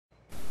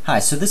Hi,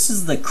 so this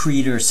is the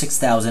CReader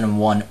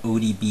 6001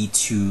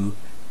 ODB2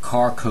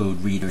 car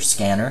code reader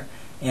scanner,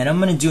 and I'm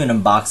going to do an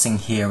unboxing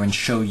here and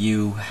show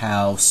you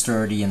how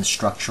sturdy and the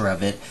structure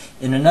of it.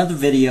 In another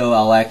video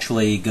I'll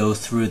actually go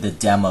through the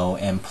demo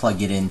and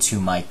plug it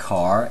into my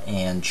car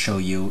and show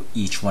you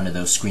each one of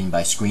those screen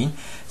by screen.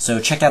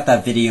 So check out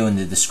that video in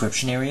the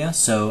description area.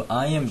 So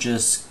I am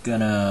just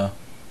gonna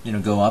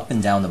go up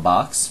and down the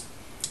box,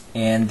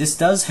 and this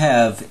does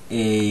have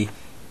a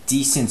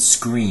decent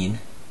screen.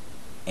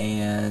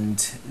 And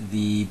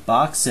the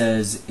box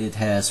says it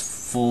has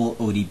full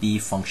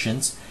ODB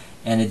functions,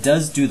 and it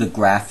does do the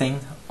graphing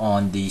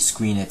on the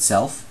screen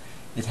itself.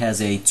 It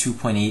has a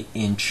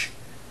 2.8-inch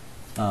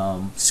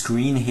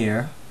screen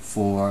here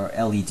for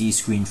LED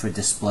screen for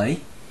display,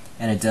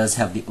 and it does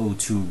have the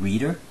O2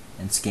 reader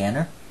and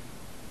scanner,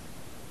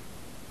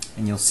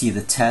 and you'll see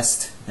the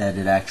test that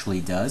it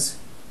actually does.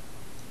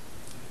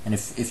 And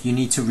if you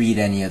need to read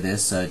any of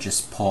this,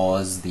 just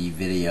pause the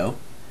video.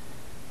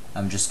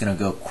 I'm just going to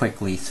go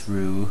quickly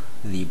through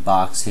the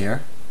box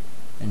here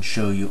and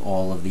show you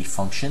all of the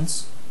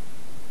functions.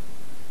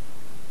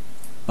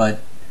 But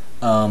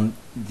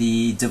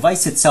the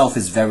device itself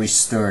is very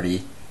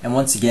sturdy, and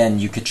once again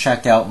you could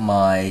check out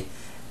my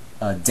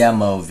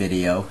demo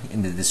video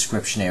in the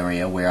description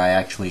area where I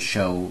actually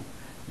show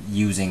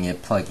using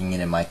it, plugging it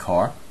in my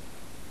car,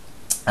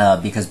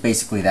 because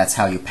basically that's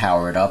how you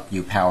power it up.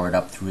 You power it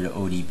up through the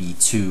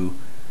ODB2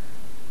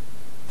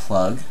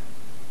 plug.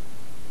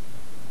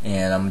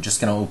 And I'm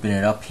just going to open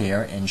it up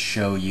here and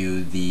show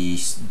you the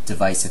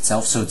device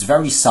itself. So it's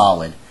very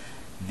solid.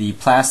 The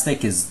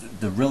plastic is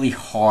the really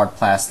hard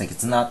plastic.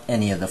 It's not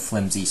any of the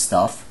flimsy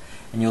stuff.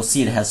 And you'll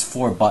see it has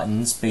 4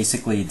 buttons,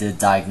 basically the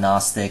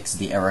diagnostics,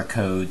 the error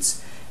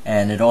codes,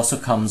 and it also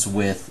comes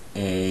with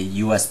a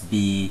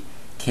USB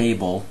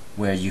cable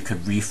where you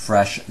could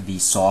refresh the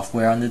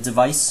software on the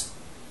device,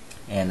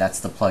 and that's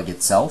the plug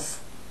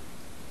itself.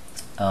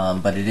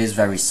 But it is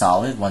very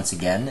solid. Once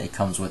again, it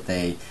comes with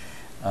a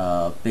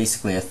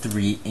basically a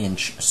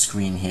 3-inch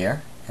screen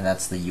here, and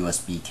that's the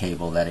USB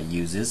cable that it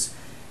uses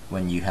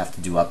when you have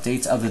to do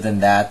updates. Other than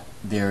that,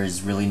 there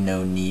is really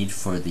no need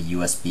for the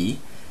USB.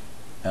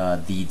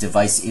 The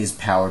device is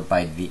powered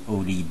by the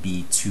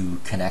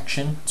ODB2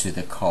 connection to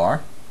the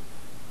car.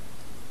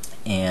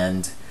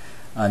 And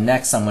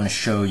next I'm going to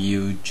show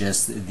you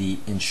just the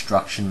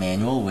instruction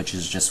manual, which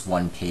is just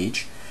 1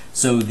 page.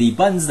 So the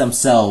buttons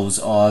themselves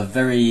are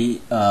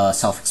very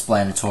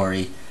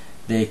self-explanatory.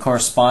 They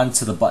correspond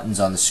to the buttons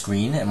on the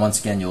screen, and once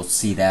again you'll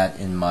see that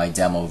in my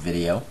demo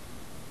video.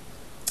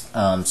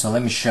 So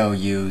let me show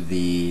you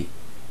the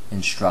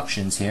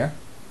instructions here,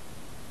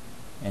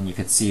 and you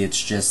can see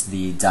it's just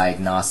the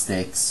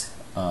diagnostics.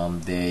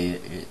 There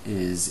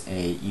is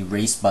a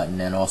erase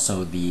button and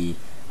also the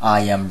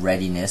IM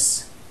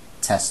Readiness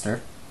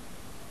tester,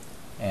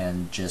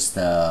 and just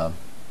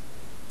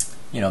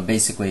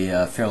basically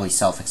fairly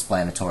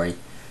self-explanatory.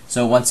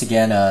 So once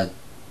again,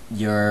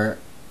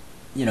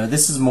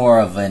 this is more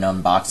of an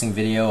unboxing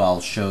video.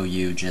 I'll show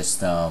you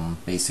just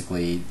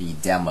basically the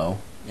demo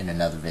in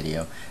another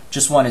video.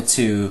 Just wanted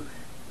to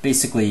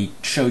basically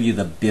show you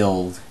the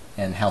build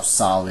and how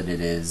solid it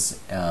is,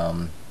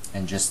 and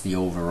just the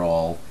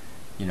overall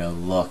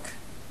look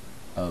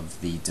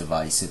of the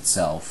device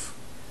itself.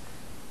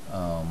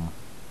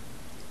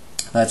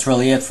 That's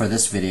really it for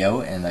this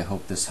video, and I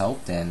hope this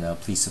helped, and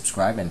please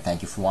subscribe, and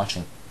thank you for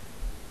watching.